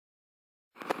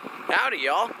Howdy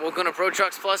y'all, welcome to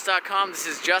ProTrucksPlus.com. This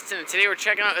is Justin and today we're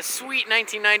checking out a sweet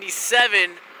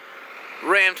 1997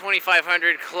 Ram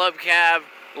 2500 Club Cab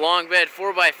long bed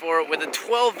 4x4 with a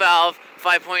 12 valve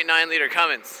 5.9 liter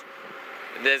Cummins.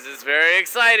 This is very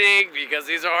exciting because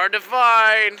these are hard to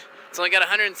find. It's only got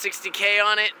 160K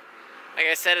on it. Like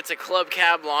I said, it's a Club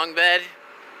Cab long bed.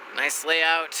 Nice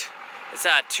layout. It's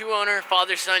a 2-owner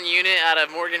father-son unit out of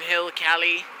Morgan Hill,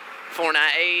 Cali,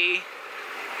 49A.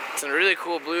 It's a really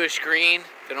cool bluish green.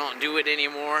 They don't do it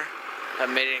anymore.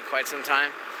 Haven't made it in quite some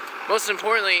time. Most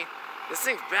importantly, this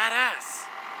thing's badass.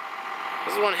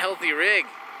 This is one healthy rig.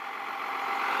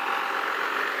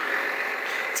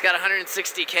 It's got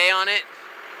 160K on it.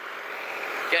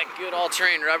 Got good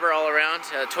all-terrain rubber all around.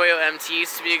 Toyo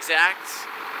MTs to be exact.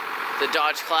 The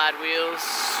Dodge clad wheels.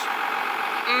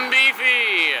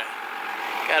 Beefy.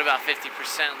 Got about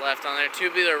 50% left on there.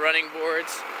 Tubular running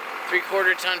boards.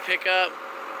 3/4 ton pickup.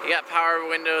 You got power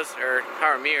windows, or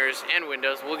power mirrors and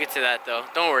windows. We'll get to that though.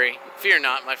 Don't worry. Fear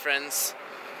not, my friends.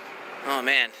 Oh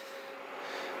man.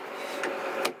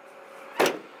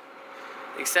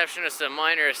 The exception of some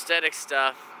minor aesthetic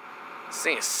stuff, this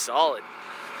thing is solid.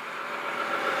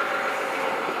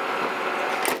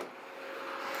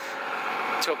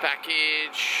 Tow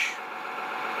package.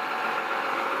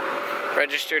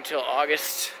 Registered till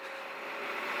August.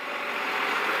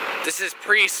 This is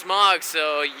Pre Smog,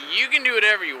 so you can do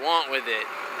whatever you want with it,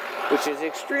 which is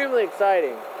extremely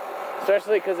exciting,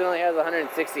 especially because it only has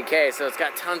 160K, so it's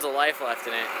got tons of life left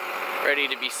in it, ready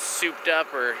to be souped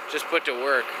up or just put to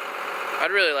work.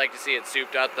 I'd really like to see it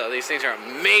souped up though. These things are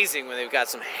amazing when they've got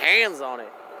some hands on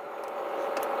it.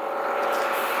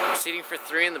 Seating for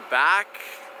 3 in the back.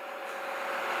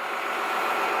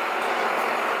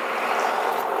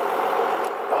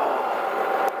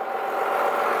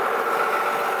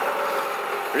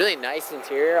 Really nice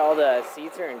interior. All the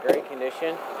seats are in great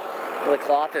condition. The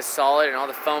cloth is solid and all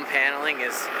the foam paneling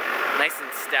is nice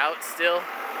and stout still.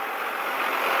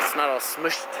 It's not all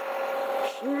smushed.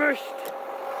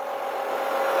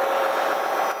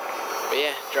 But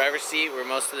yeah, driver's seat where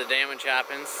most of the damage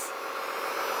happens.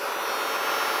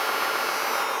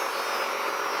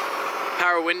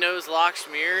 Power windows, locks,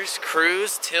 mirrors,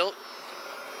 cruise, tilt.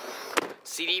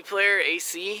 CD player,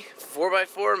 AC,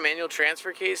 4x4, manual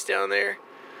transfer case down there.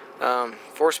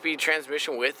 4-speed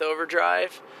transmission with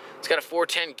overdrive. It's got a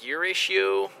 410 gear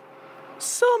ratio.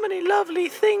 So many lovely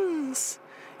things.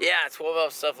 Yeah, 12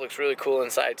 valve stuff looks really cool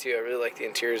inside too. I really like the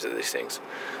interiors of these things.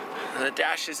 And the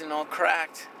dash isn't all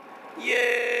cracked.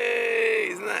 Yay!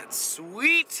 Isn't that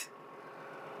sweet?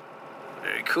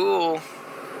 Very cool.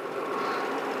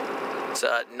 It's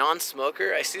a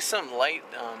non-smoker. I see some light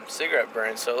cigarette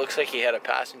burn, so it looks like he had a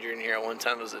passenger in here at one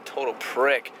time who was a total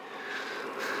prick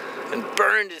and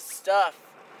burned his stuff.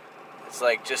 It's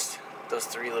like just those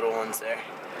 3 little ones there.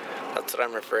 That's what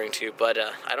I'm referring to. But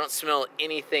I don't smell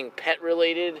anything pet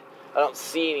related. I don't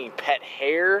see any pet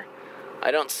hair.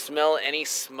 I don't smell any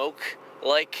smoke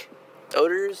like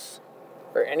odors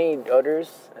or any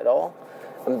odors at all.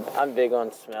 I'm big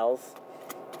on smells.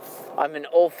 I'm an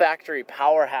olfactory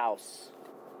powerhouse.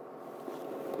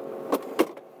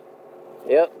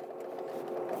 Yep.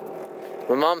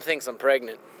 My mom thinks I'm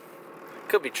pregnant.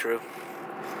 Could be true.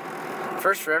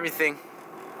 First for everything.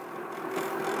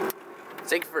 Let's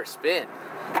take it for a spin.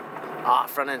 Ah,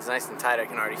 front end's nice and tight. I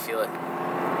can already feel it.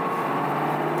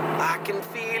 I can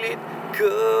feel it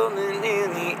coming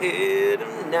in the air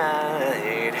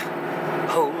tonight.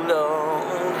 Hold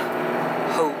on,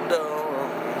 hold on.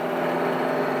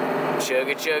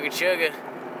 Chugga, chugga, chugga.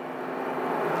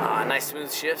 Ah, nice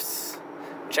smooth shifts.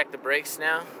 Check the brakes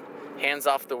now. Hands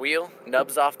off the wheel,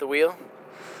 nubs off the wheel.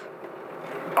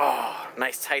 Oh,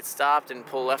 nice tight stop, didn't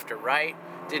pull left or right,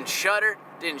 didn't shudder,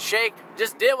 didn't shake,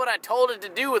 just did what I told it to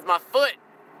do with my foot.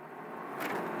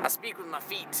 I speak with my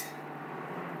feet.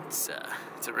 It's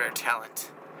a rare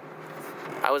talent.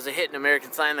 I was a hit in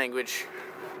American Sign Language.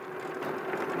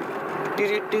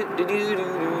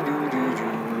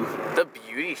 The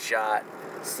beauty shot.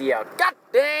 See how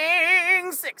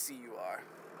goddamn sexy you are.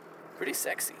 Pretty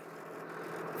sexy.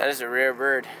 That is a rare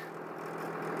bird.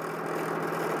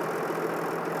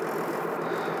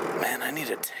 Man, I need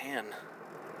a tan.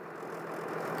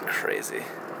 Crazy.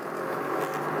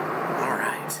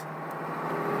 Alright.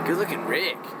 Good looking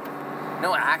rig.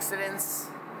 No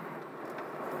accidents.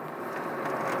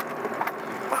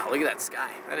 Wow, look at that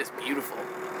sky. That is beautiful.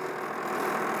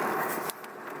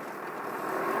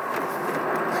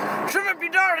 Trim up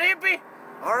your dart, hippie!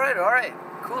 Alright.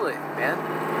 Cool it, man.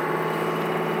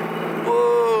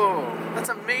 Whoa, that's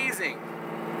amazing.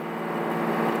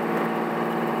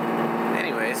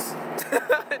 Anyways,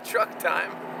 truck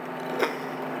time.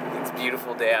 It's a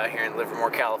beautiful day out here in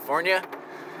Livermore, California.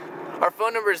 Our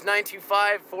phone number is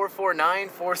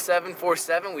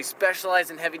 925-449-4747. We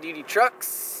specialize in heavy-duty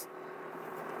trucks.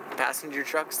 Passenger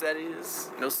trucks, that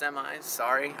is. No semis,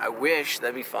 sorry. I wish,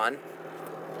 that'd be fun.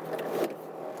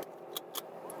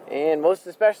 And most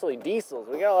especially diesels.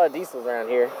 We got a lot of diesels around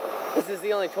here. This is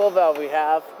the only 12 valve we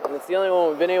have, and it's the only one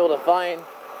we've been able to find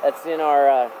that's in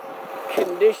our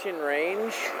condition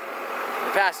range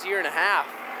the past year and a half.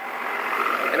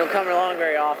 They don't come along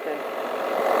very often.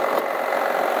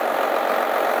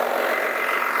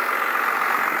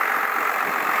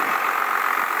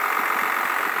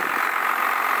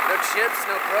 No chips,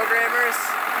 no programmers.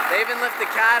 They even left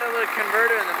the catalytic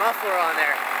converter and the muffler on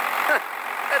there.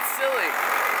 That's silly.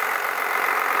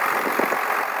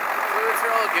 Fluids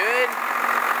are all good.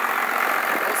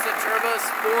 Most of the turbo's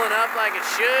spooling up like it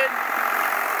should.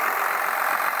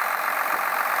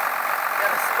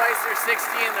 Got a Spicer 60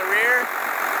 in the rear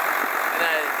and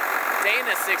a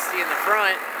Dana 60 in the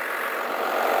front.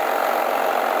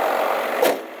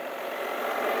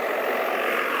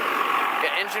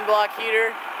 Got engine block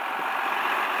heater.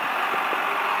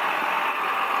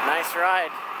 Nice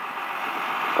ride.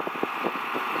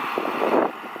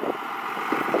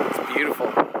 It's beautiful.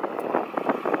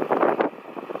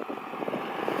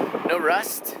 No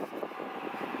rust.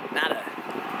 Nada.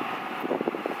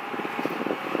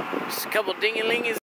 Just a couple ding-a-lingies.